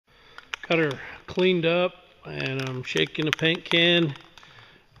Got her cleaned up and I'm shaking a paint can.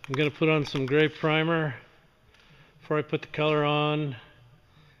 I'm going to put on some gray primer before I put the color on.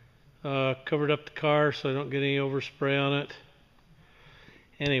 Covered up the car so I don't get any overspray on it.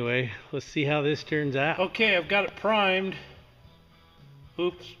 Anyway, let's see how this turns out. Okay, I've got it primed.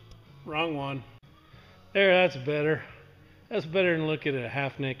 Oops, wrong one. There, that's better. That's better than looking at a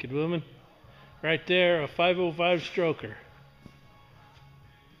half-naked woman. Right there, a 505 stroker.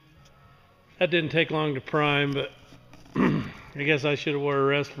 That didn't take long to prime, but I guess I should have wore a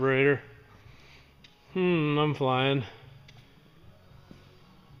respirator. I'm flying.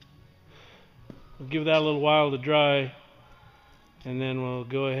 We'll give that a little while to dry, and then we'll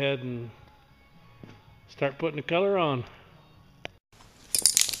go ahead and start putting the color on.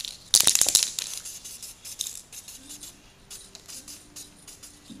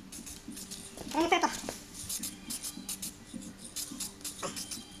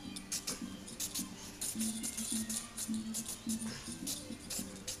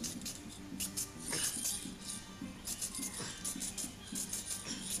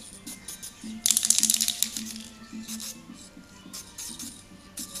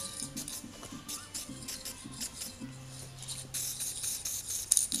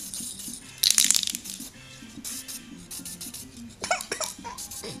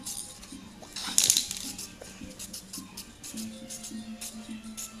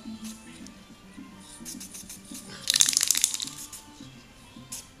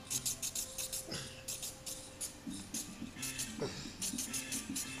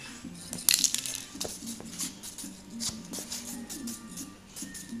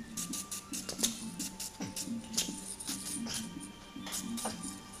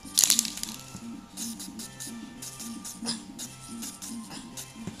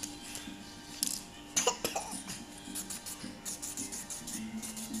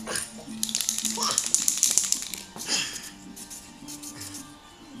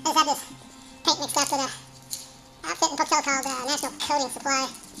 I just had this paint mixed up with a outfit in Pocatello called National Coating Supply.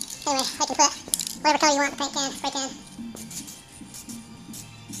 Anyway, I can put whatever color you want in the paint can, spray can.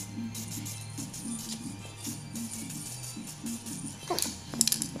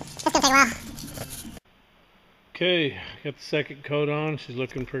 That's gonna take a while. Okay, got the second coat on. She's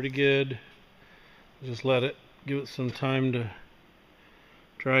looking pretty good. Just give it some time to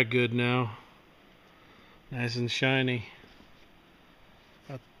dry good now. Nice and shiny.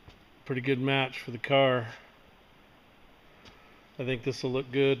 Pretty good match for the car. I think this will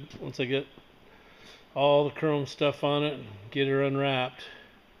look good once I get all the chrome stuff on it and get her unwrapped.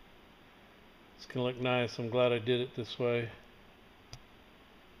 It's gonna look nice. I'm glad I did it this way.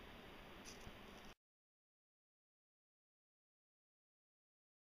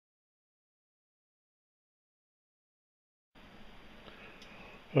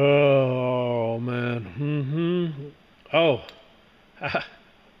 Oh man. Oh,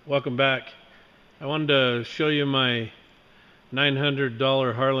 welcome back. I wanted to show you my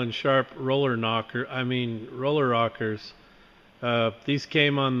 $900 Harland Sharp roller rockers. These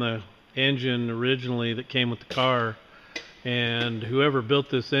came on the engine originally that came with the car, and whoever built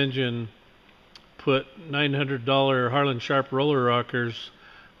this engine put $900 Harland Sharp roller rockers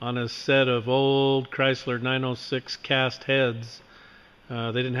on a set of old Chrysler 906 cast heads.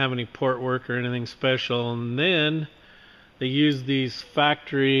 They didn't have any port work or anything special, and then they used these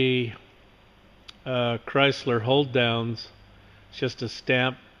factory Chrysler hold downs. It's just a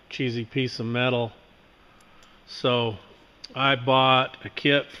stamped cheesy piece of metal. So I bought a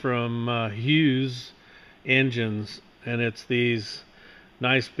kit from Hughes Engines, and it's these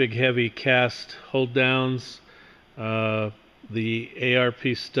nice big heavy cast hold downs, the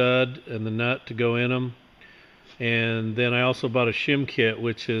ARP stud and the nut to go in them. And then I also bought a shim kit,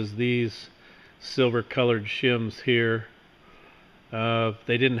 which is these silver colored shims here.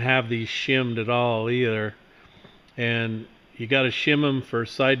 They didn't have these shimmed at all either, and you got to shim them for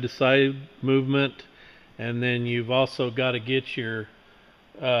side to side movement, and then you've also got to get your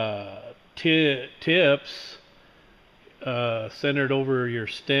tips centered over your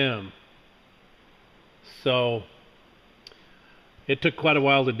stem. So it took quite a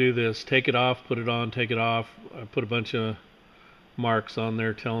while to do this. Take it off, put it on, take it off. I put a bunch of marks on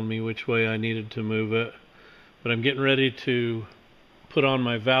there telling me which way I needed to move it. But I'm getting ready to put on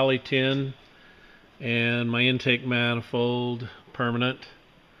my valley tin and my intake manifold permanent.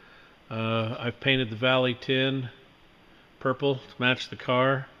 I've painted the valley tin purple to match the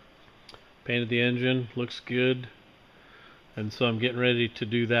car. Painted the engine, looks good. And so I'm getting ready to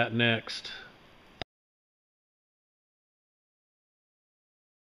do that next.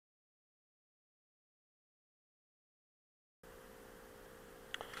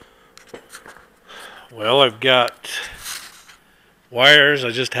 Well, I've got wires.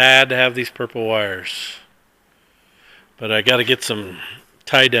 I just had to have these purple wires. But I got to get some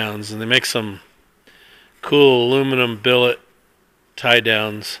tie downs, and they make some cool aluminum billet tie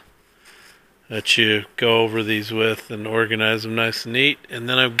downs that you go over these with and organize them nice and neat. And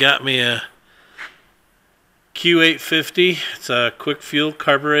then I've got me a Q850. It's a quick fuel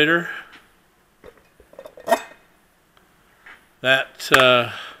carburetor. That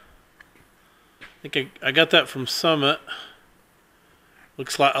I think I got that from Summit.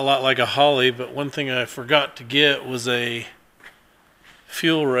 Looks like a lot like a Holly, but one thing I forgot to get was a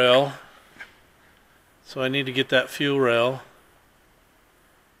fuel rail. So I need to get that fuel rail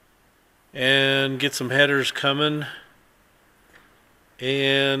and get some headers coming.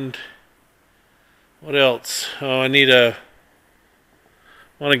 And what else? Oh, I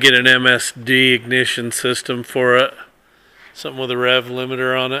want to get an MSD ignition system for it. Something with a rev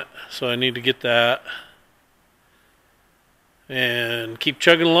limiter on it. So I need to get that. And keep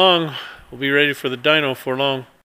chugging along. We'll be ready for the dyno for long.